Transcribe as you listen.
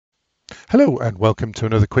Hello and welcome to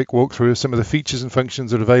another quick walkthrough of some of the features and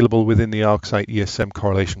functions that are available within the ArcSight ESM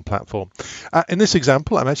correlation platform. In this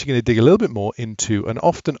example, I'm actually going to dig a little bit more into an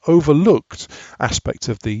often overlooked aspect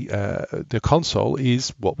of the console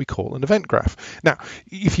is what we call an event graph. Now,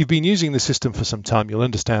 if you've been using the system for some time, you'll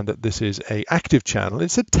understand that this is an active channel.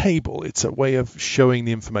 It's a table. It's a way of showing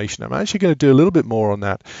the information. I'm actually going to do a little bit more on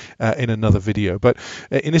that in another video. But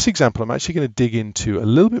in this example, I'm actually going to dig into a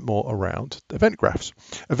little bit more around event graphs.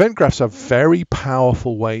 Event graphs are very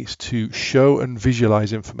powerful ways to show and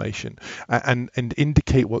visualize information and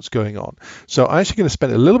indicate what's going on. So I'm actually going to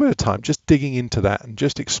spend a little bit of time just digging into that and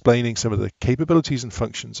just explaining some of the capabilities and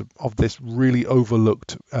functions of this really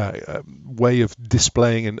overlooked way of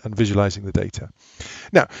displaying and visualizing the data.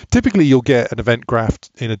 Now, typically you'll get an event graph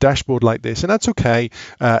in a dashboard like this, and that's okay.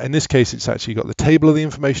 In this case, it's actually got the table of the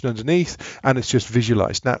information underneath, and it's just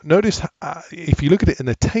visualized. Now, notice if you look at it in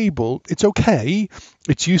the table, it's okay.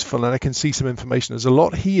 It's useful, and I can see some information. There's a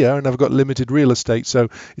lot here, and I've got limited real estate, so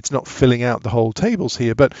it's not filling out the whole tables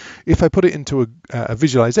here. But if I put it into a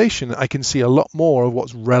visualization, I can see a lot more of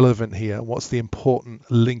what's relevant here, what's the important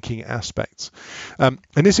linking aspects. In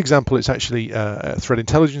this example, it's actually threat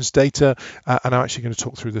intelligence data, and I'm actually going to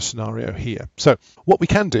talk through the scenario here. So what we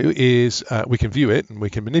can do is we can view it and we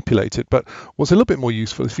can manipulate it. But what's a little bit more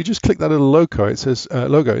useful, if you just click that little logo, it says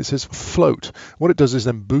float. What it does is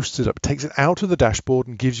then boosts it up, takes it out of the dashboard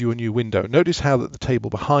and gives you a new window. Notice how that the table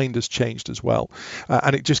behind has changed as well,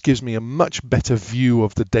 and it just gives me a much better view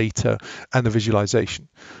of the data and the visualization.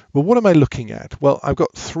 Well, what am I looking at? Well, I've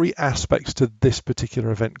got three aspects to this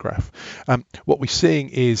particular event graph. What we're seeing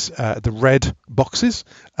is the red boxes.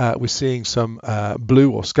 We're seeing some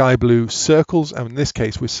blue or sky blue circles, and in this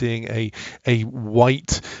case we're seeing a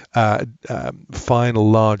white final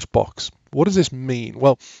large box. What does this mean?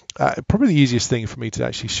 Well, probably the easiest thing for me to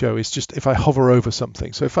actually show is just if I hover over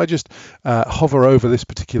something. So if I just hover over this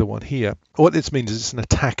particular one here, what this means is it's an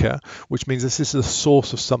attacker, which means this is the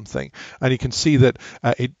source of something. And you can see that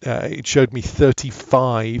it showed me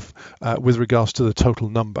 35 with regards to the total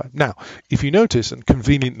number. Now, if you notice, and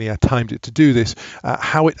conveniently I timed it to do this,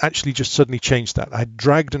 how it actually just suddenly changed that. I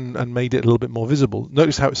dragged and made it a little bit more visible.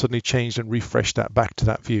 Notice how it suddenly changed and refreshed that back to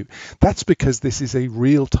that view. That's because this is a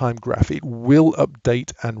real-time graph. It will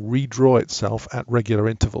update and redraw itself at regular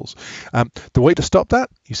intervals. The way to stop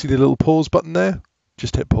that, you see the little pause button there?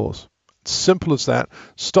 Just hit pause. Simple as that,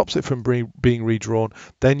 stops it from being redrawn.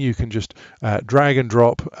 Then you can just drag and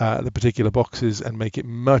drop the particular boxes and make it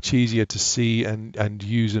much easier to see and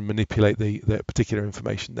use and manipulate the particular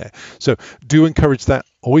information there. So do encourage that.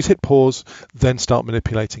 Always hit pause, then start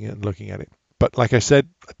manipulating it and looking at it. But like I said,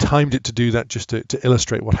 I timed it to do that just to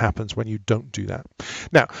illustrate what happens when you don't do that.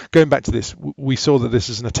 Now, going back to this, we saw that this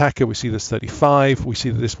is an attacker. We see this 35. We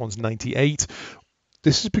see that this one's 98.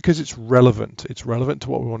 This is because it's relevant. It's relevant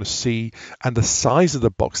to what we want to see. And the size of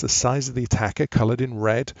the box, the size of the attacker, colored in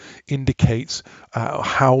red, indicates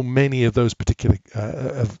how many of those particular,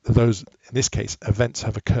 in this case, events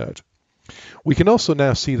have occurred. We can also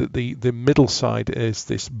now see that the middle side is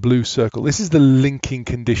this blue circle. This is the linking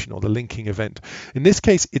condition or the linking event. In this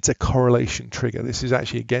case, it's a correlation trigger. This is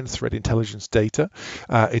actually, again, threat intelligence data.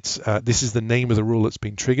 This is the name of the rule that's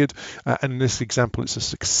been triggered. And in this example, it's a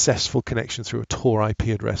successful connection through a Tor IP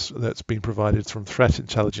address that's been provided from threat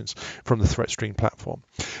intelligence from the ThreatStream platform.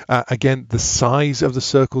 Again, the size of the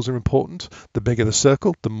circles are important. The bigger the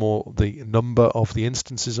circle, the more the number of the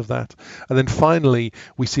instances of that. And then finally,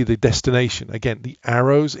 we see the destination. Again, the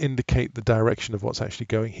arrows indicate the direction of what's actually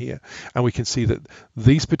going here. And we can see that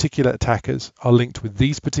these particular attackers are linked with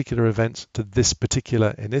these particular events to this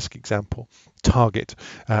particular, in this example, target.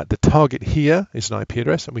 The target here is an IP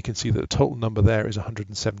address, and we can see that the total number there is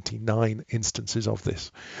 179 instances of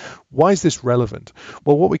this. Why is this relevant?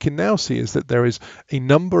 Well, what we can now see is that there is a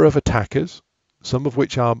number of attackers, some of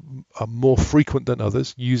which are more frequent than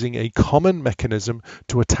others, using a common mechanism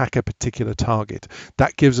to attack a particular target.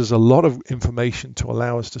 That gives us a lot of information to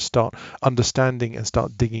allow us to start understanding and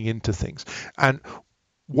start digging into things. And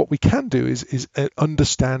what we can do is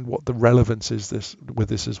understand what the relevance is with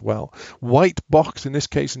this as well. White box in this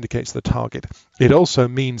case indicates the target. It also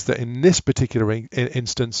means that in this particular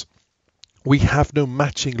instance, we have no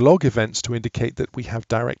matching log events to indicate that we have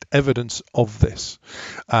direct evidence of this.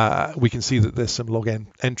 We can see that there's some log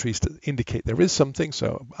entries to indicate there is something.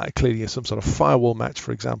 So clearly some sort of firewall match,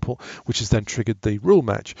 for example, which has then triggered the rule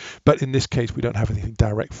match. But in this case, we don't have anything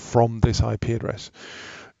direct from this IP address.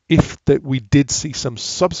 If that we did see some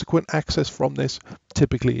subsequent access from this,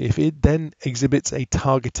 typically if it then exhibits a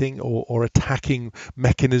targeting or attacking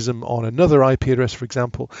mechanism on another IP address, for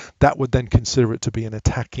example, that would then consider it to be an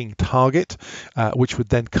attacking target, which would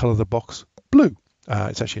then color the box blue.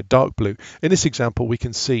 It's actually a dark blue. In this example, we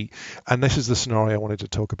can see, and this is the scenario I wanted to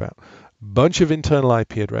talk about, bunch of internal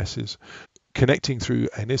IP addresses connecting through.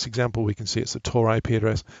 In this example, we can see it's the Tor IP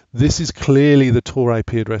address. This is clearly the Tor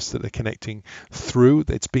IP address that they're connecting through.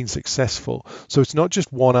 It's been successful. So it's not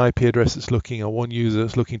just one IP address that's looking, or one user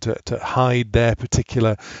that's looking to hide their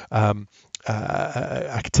particular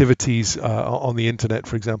activities on the internet,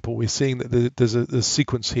 for example. We're seeing that there's a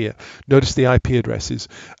sequence here. Notice the IP addresses,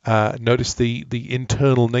 notice the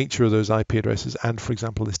internal nature of those IP addresses, and for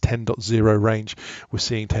example this 10.0 range, we're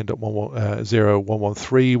seeing 10.0,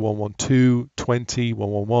 113, 112, 20,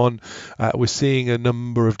 111. We're seeing a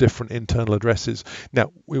number of different internal addresses. Now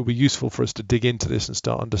it will be useful for us to dig into this and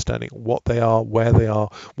start understanding what they are, where they are,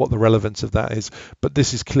 what the relevance of that is, but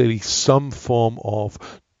this is clearly some form of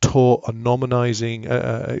Tor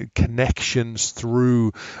anonymizing connections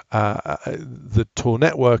through the Tor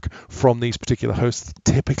network from these particular hosts.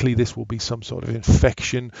 Typically this will be some sort of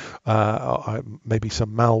infection, maybe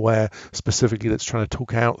some malware specifically that's trying to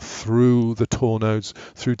talk out through the Tor nodes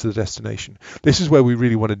through to the destination. This is where we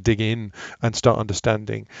really want to dig in and start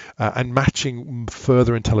understanding and matching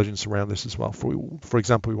further intelligence around this as well. For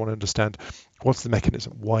example, we want to understand what's the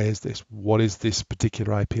mechanism, why is this, what is this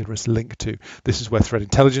particular IP address linked to. This is where threat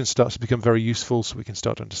intelligence starts to become very useful, so we can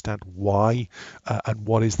start to understand why and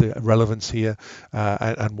what is the relevance here,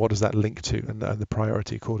 and what does that link to, and the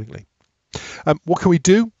priority accordingly. What can we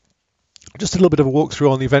do? Just a little bit of a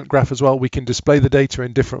walkthrough on the event graph as well. We can display the data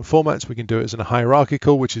in different formats. We can do it as in a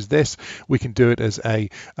hierarchical, which is this. We can do it as a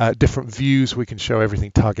different views. We can show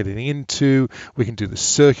everything targeting into. We can do the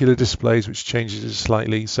circular displays, which changes it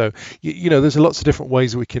slightly. So you know, there's lots of different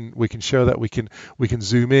ways we can show that. We can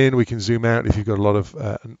zoom in, we can zoom out if you've got a lot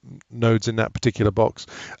of nodes in that particular box.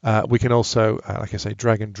 We can also, like I say,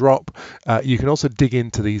 drag and drop. You can also dig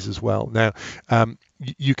into these as well. Now,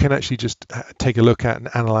 you can actually just take a look at and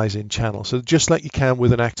analyze in channel. So just like you can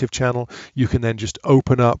with an active channel, you can then just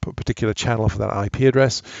open up a particular channel for that IP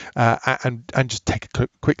address and just take a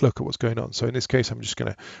quick look at what's going on. So in this case, I'm just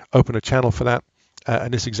going to open a channel for that.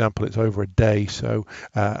 In this example, it's over a day, so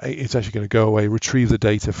it's actually going to go away, retrieve the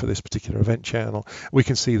data for this particular event channel. We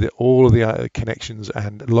can see that all of the connections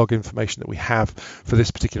and log information that we have for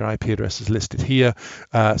this particular IP address is listed here.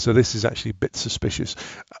 So this is actually a bit suspicious.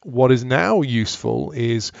 What is now useful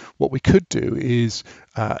is what we could do is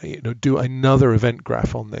do another event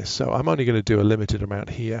graph on this. So I'm only going to do a limited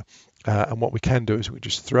amount here. And what we can do is we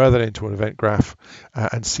just throw that into an event graph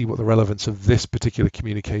and see what the relevance of this particular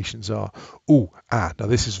communications are. Now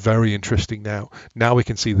this is very interesting now. Now we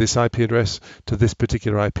can see this IP address to this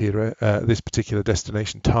particular IP address, this particular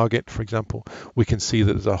destination target, for example. We can see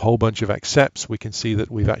that there's a whole bunch of accepts. We can see that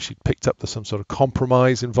we've actually picked up some sort of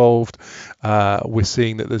compromise involved. We're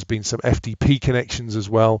seeing that there's been some FTP connections as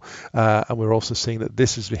well. And we're also seeing that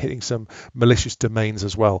this is hitting some malicious domains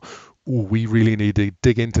as well. We really need to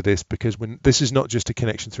dig into this, because when this is not just a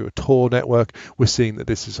connection through a Tor network, we're seeing that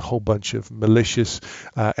this is a whole bunch of malicious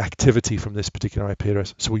activity from this particular IP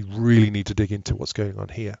address. So we really need to dig into what's going on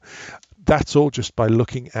here. That's all just by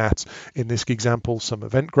looking at, in this example, some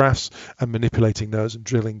event graphs and manipulating those and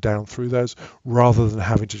drilling down through those, rather than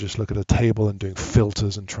having to just look at a table and doing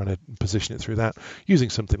filters and trying to position it through that. Using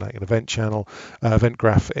something like an event channel, event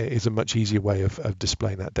graph is a much easier way of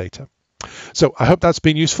displaying that data. So I hope that's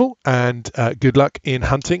been useful, and good luck in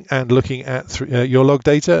hunting and looking at your log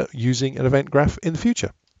data using an event graph in the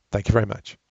future. Thank you very much.